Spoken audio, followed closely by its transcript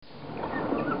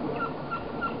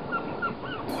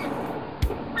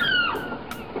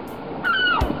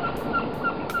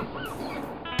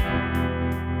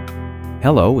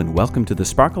Hello and welcome to the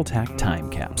SparkleTac Time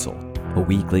Capsule, a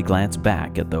weekly glance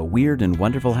back at the weird and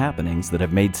wonderful happenings that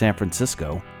have made San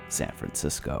Francisco, San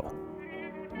Francisco.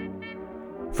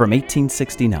 From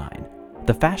 1869,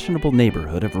 the fashionable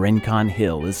neighborhood of Rincon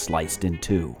Hill is sliced in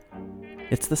two.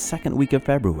 It's the second week of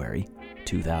February,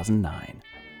 2009.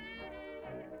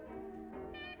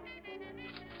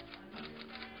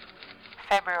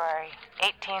 February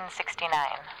 1869.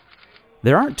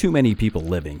 There aren't too many people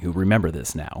living who remember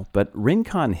this now, but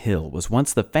Rincon Hill was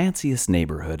once the fanciest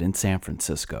neighborhood in San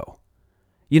Francisco.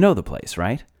 You know the place,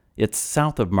 right? It's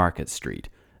south of Market Street,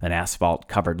 an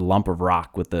asphalt-covered lump of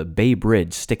rock with the Bay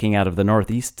Bridge sticking out of the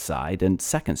northeast side and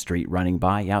 2nd Street running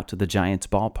by out to the Giants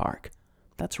ballpark.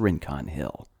 That's Rincon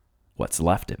Hill. What's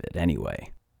left of it,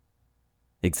 anyway.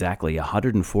 Exactly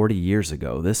 140 years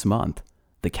ago this month,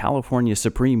 the California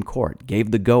Supreme Court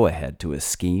gave the go-ahead to a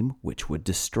scheme which would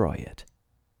destroy it.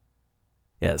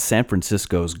 As San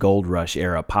Francisco's gold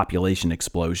rush-era population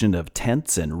explosion of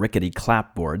tents and rickety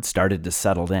clapboards started to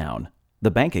settle down, the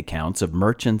bank accounts of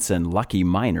merchants and lucky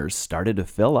miners started to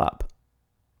fill up.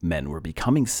 Men were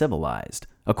becoming civilized,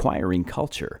 acquiring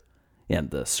culture, and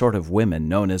the sort of women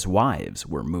known as wives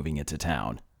were moving into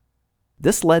town.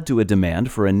 This led to a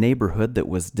demand for a neighborhood that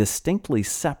was distinctly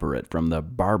separate from the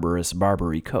barbarous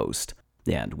Barbary Coast,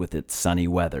 and with its sunny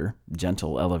weather,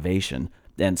 gentle elevation,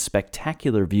 and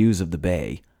spectacular views of the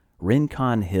bay,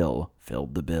 Rincon Hill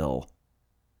filled the bill.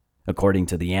 According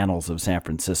to the Annals of San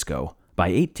Francisco, by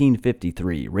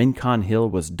 1853, Rincon Hill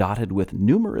was dotted with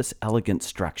numerous elegant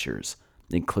structures,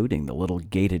 including the little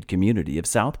gated community of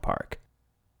South Park.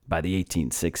 By the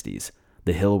 1860s,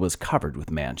 the hill was covered with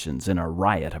mansions in a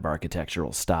riot of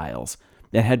architectural styles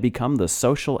and had become the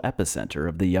social epicenter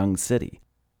of the young city.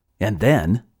 And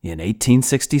then, in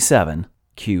 1867,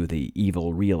 cue the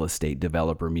evil real estate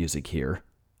developer music here,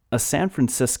 a San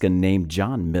Franciscan named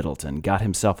John Middleton got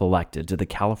himself elected to the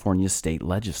California state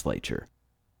legislature.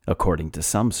 According to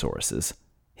some sources,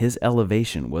 his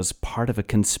elevation was part of a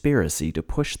conspiracy to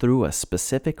push through a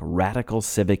specific radical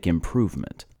civic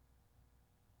improvement.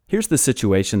 Here's the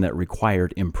situation that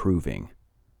required improving.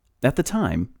 At the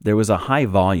time, there was a high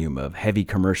volume of heavy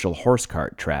commercial horse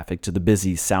cart traffic to the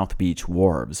busy South Beach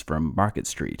wharves from Market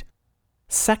Street.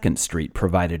 2nd Street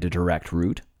provided a direct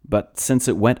route, but since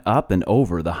it went up and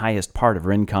over the highest part of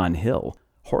Rincon Hill,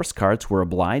 horse carts were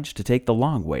obliged to take the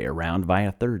long way around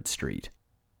via 3rd Street.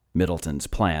 Middleton's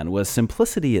plan was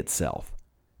simplicity itself.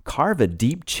 Carve a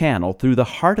deep channel through the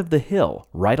heart of the hill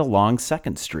right along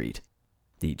 2nd Street.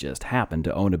 He just happened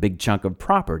to own a big chunk of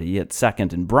property at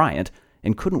 2nd and Bryant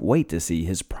and couldn't wait to see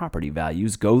his property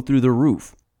values go through the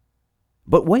roof.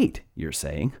 But wait, you're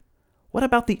saying. What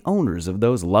about the owners of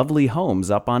those lovely homes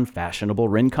up on fashionable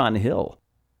Rincon Hill?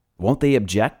 Won't they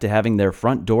object to having their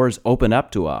front doors open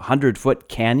up to a 100-foot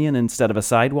canyon instead of a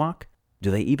sidewalk? Do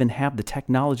they even have the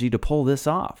technology to pull this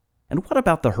off? And what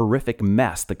about the horrific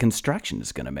mess the construction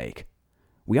is going to make?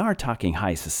 We are talking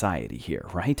high society here,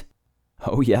 right?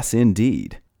 Oh yes,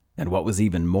 indeed. And what was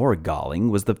even more galling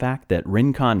was the fact that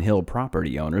Rincon Hill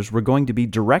property owners were going to be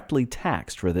directly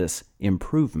taxed for this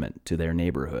improvement to their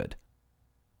neighborhood.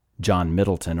 John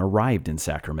Middleton arrived in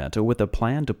Sacramento with a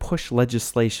plan to push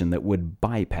legislation that would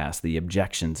bypass the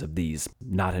objections of these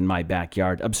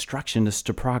not-in-my-backyard obstructionists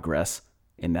to progress,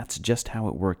 and that's just how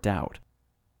it worked out.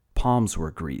 Palms were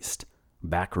greased,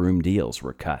 backroom deals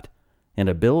were cut, and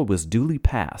a bill was duly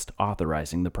passed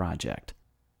authorizing the project.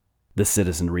 The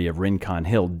citizenry of Rincon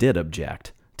Hill did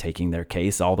object, taking their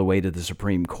case all the way to the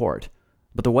Supreme Court,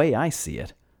 but the way I see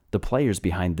it, the players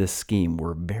behind this scheme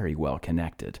were very well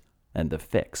connected, and the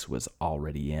fix was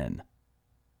already in.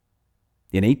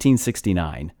 In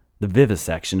 1869, the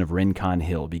vivisection of Rincon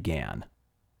Hill began.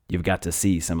 You've got to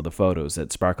see some of the photos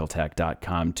at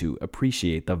sparkletech.com to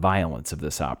appreciate the violence of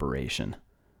this operation.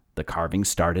 The carving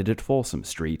started at Folsom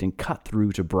Street and cut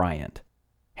through to Bryant.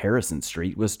 Harrison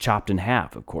Street was chopped in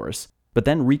half, of course, but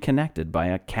then reconnected by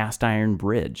a cast-iron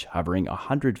bridge hovering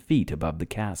 100 feet above the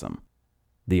chasm.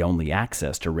 The only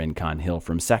access to Rincon Hill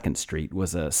from 2nd Street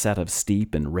was a set of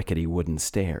steep and rickety wooden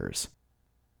stairs.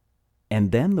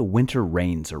 And then the winter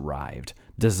rains arrived,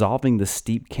 dissolving the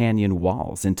steep canyon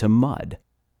walls into mud.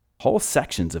 Whole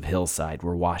sections of hillside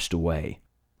were washed away.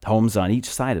 Homes on each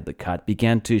side of the cut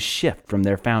began to shift from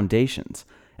their foundations,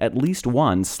 at least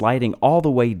one sliding all the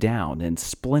way down and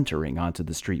splintering onto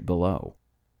the street below.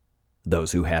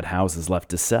 Those who had houses left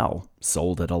to sell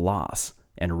sold at a loss,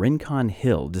 and Rincon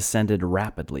Hill descended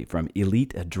rapidly from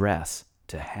elite address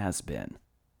to has-been.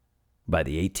 By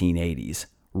the 1880s,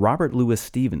 Robert Louis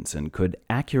Stevenson could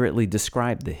accurately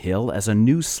describe the hill as a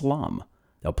new slum,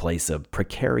 a place of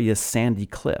precarious sandy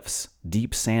cliffs,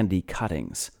 deep sandy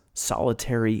cuttings,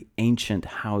 solitary ancient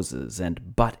houses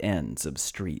and butt ends of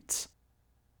streets.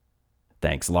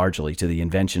 Thanks largely to the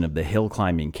invention of the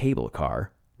hill-climbing cable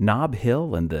car, Nob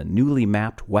Hill and the newly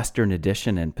mapped Western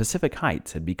Addition and Pacific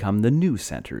Heights had become the new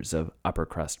centers of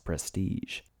upper-crust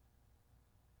prestige.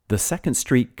 The 2nd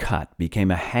Street cut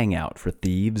became a hangout for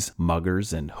thieves,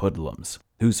 muggers, and hoodlums,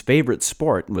 whose favorite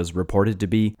sport was reported to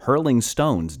be hurling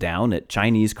stones down at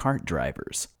Chinese cart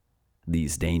drivers.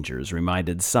 These dangers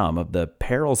reminded some of the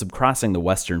perils of crossing the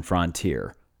western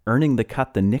frontier, earning the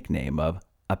cut the nickname of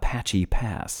Apache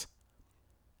Pass.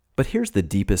 But here's the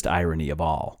deepest irony of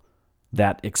all.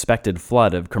 That expected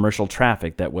flood of commercial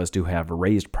traffic that was to have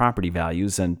raised property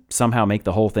values and somehow make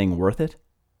the whole thing worth it?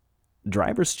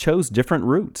 Drivers chose different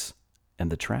routes,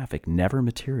 and the traffic never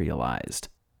materialized.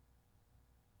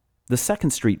 The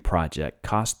 2nd Street project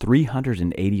cost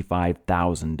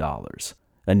 $385,000.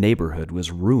 A neighborhood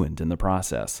was ruined in the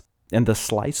process, and the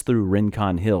slice through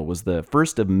Rincon Hill was the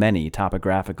first of many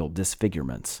topographical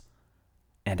disfigurements.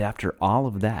 And after all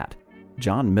of that,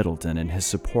 John Middleton and his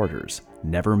supporters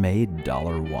never made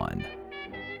 $1.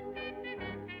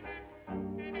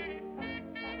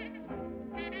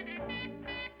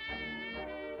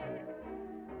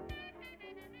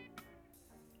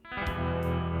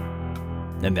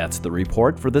 And that's the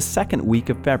report for the 2nd week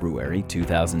of February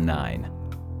 2009.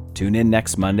 Tune in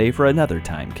next Monday for another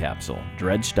time capsule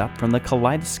dredged up from the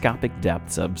kaleidoscopic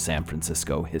depths of San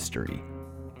Francisco history.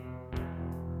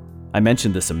 I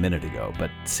mentioned this a minute ago,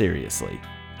 but seriously,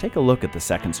 take a look at the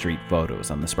 2nd Street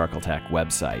photos on the Sparkletech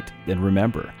website, and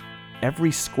remember,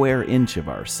 every square inch of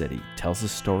our city tells a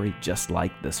story just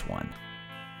like this one.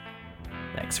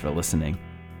 Thanks for listening.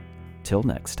 Till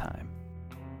next time.